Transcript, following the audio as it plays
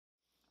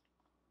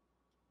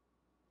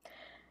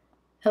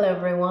Hello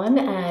everyone,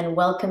 and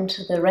welcome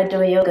to the Red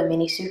Door Yoga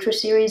Mini Sutra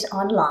series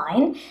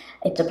online.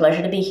 It's a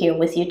pleasure to be here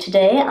with you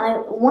today. I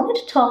wanted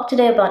to talk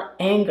today about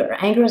anger.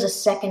 Anger is a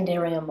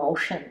secondary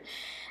emotion.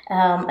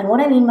 And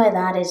what I mean by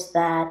that is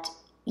that,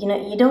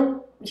 you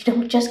don't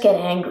just get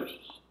angry.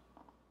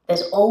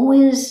 There's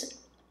always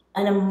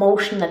an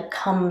emotion that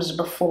comes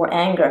before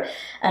anger,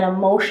 an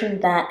emotion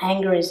that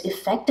anger is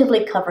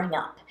effectively covering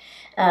up.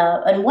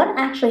 And what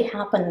actually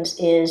happens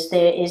is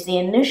there is the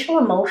initial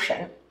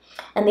emotion.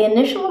 And the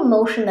initial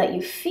emotion that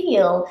you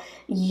feel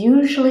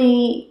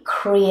usually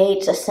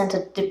creates a sense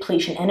of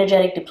depletion,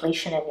 energetic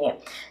depletion in you.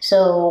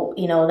 So,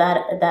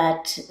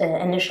 that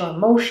initial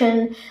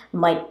emotion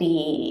might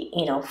be,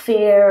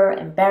 fear,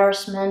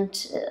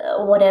 embarrassment,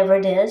 whatever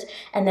it is.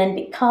 And then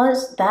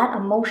because that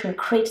emotion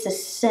creates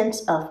this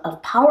sense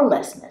of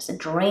powerlessness, it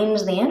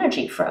drains the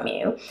energy from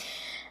you,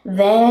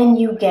 then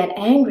you get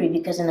angry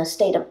because in a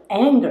state of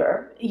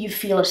anger, you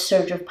feel a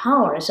surge of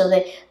power. So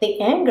the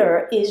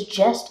anger is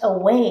just a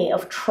way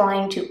of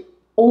trying to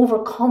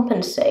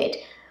overcompensate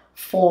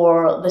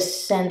for the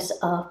sense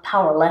of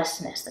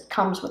powerlessness that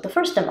comes with the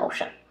first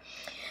emotion.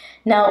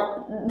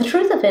 Now, the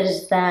truth of it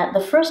is that the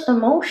first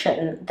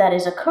emotion that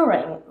is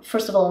occurring,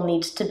 first of all,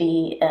 needs to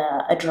be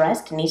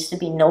addressed, needs to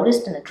be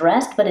noticed and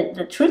addressed, but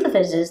the truth of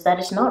it is that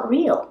it's not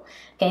real.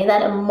 Okay,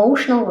 that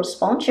emotional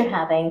response you're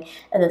having,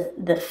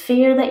 the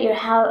fear that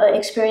you're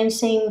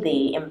experiencing,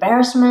 the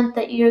embarrassment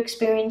that you're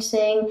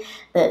experiencing,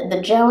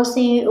 the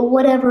jealousy,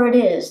 whatever it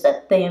is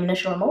that the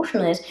initial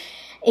emotion is,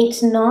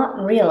 it's not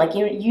real. Like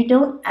you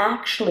don't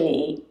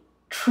actually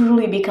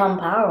truly become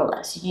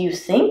powerless. You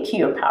think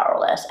you're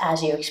powerless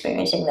as you're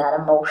experiencing that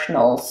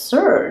emotional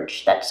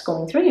surge that's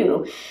going through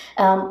you,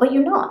 but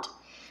you're not.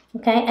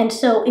 Okay, and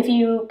so if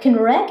you can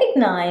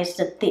recognize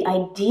that the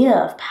idea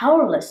of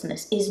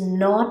powerlessness is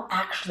not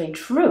actually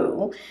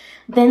true,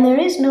 then there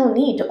is no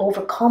need to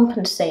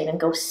overcompensate and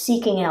go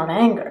seeking out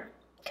anger.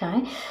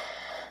 Okay,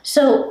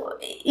 so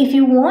if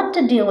you want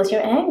to deal with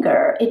your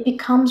anger, it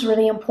becomes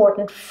really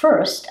important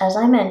first, as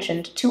I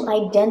mentioned, to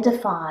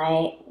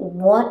identify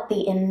what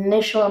the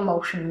initial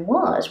emotion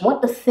was,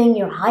 what the thing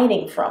you're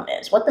hiding from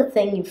is, what the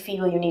thing you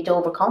feel you need to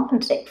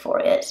overcompensate for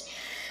is.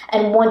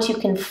 And once you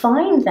can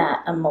find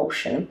that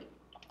emotion,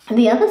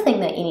 the other thing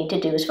that you need to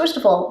do is, first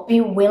of all,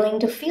 be willing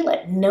to feel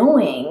it,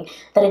 knowing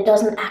that it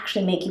doesn't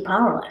actually make you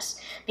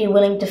powerless. Be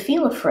willing to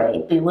feel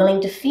afraid, be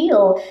willing to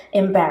feel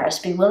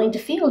embarrassed, be willing to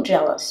feel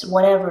jealous,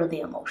 whatever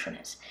the emotion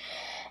is.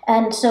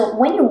 And so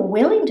when you're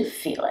willing to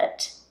feel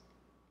it,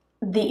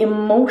 the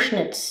emotion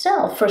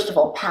itself, first of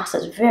all,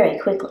 passes very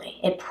quickly.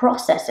 It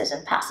processes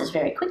and passes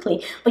very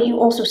quickly, but you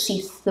also see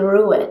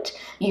through it.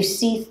 You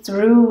see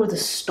through the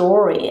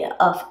story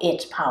of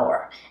its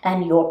power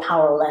and your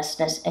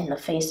powerlessness in the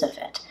face of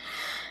it.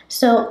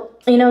 So,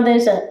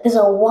 there's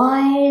a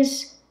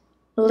wise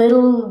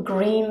little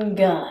green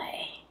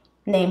guy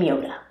named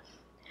Yoda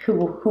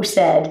who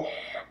said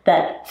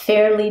that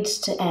fear leads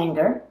to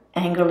anger,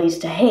 anger leads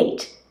to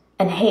hate,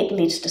 and hate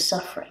leads to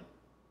suffering.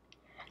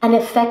 And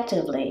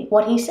effectively,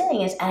 what he's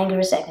saying is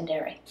anger is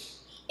secondary.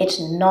 It's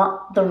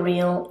not the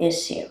real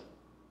issue.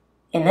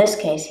 In this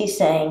case, he's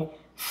saying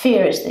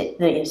fear is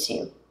the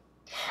issue.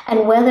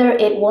 And whether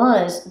it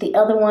was the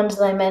other ones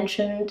that I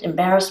mentioned,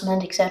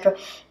 embarrassment, etc.,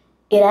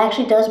 it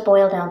actually does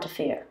boil down to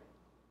fear.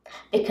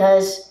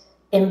 Because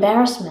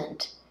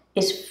embarrassment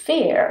is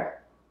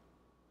fear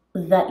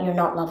that you're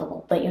not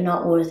lovable, that you're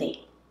not worthy.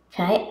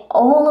 Okay?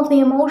 All of the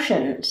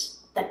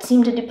emotions that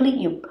seem to deplete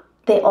you,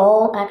 they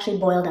all actually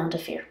boil down to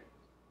fear.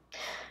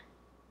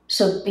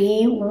 So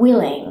be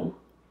willing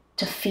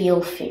to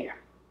feel fear,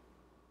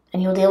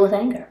 and you'll deal with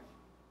anger.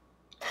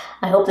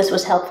 I hope this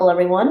was helpful,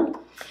 everyone.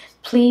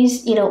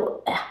 Please,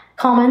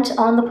 comment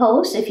on the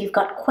post. If you've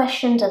got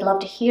questions, I'd love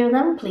to hear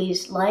them.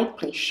 Please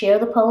please share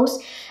the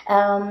post.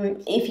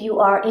 If you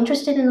are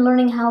interested in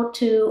learning how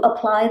to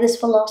apply this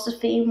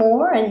philosophy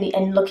more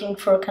and looking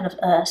for kind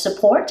of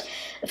support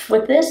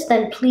with this,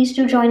 then please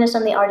do join us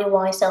on the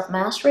RDY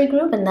Self-Mastery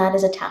group, and that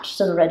is attached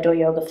to the Red Door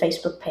Yoga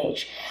Facebook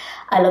page.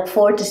 I look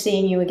forward to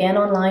seeing you again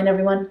online,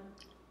 everyone.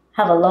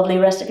 Have a lovely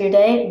rest of your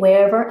day,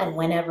 wherever and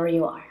whenever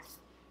you are.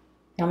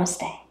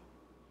 Namaste.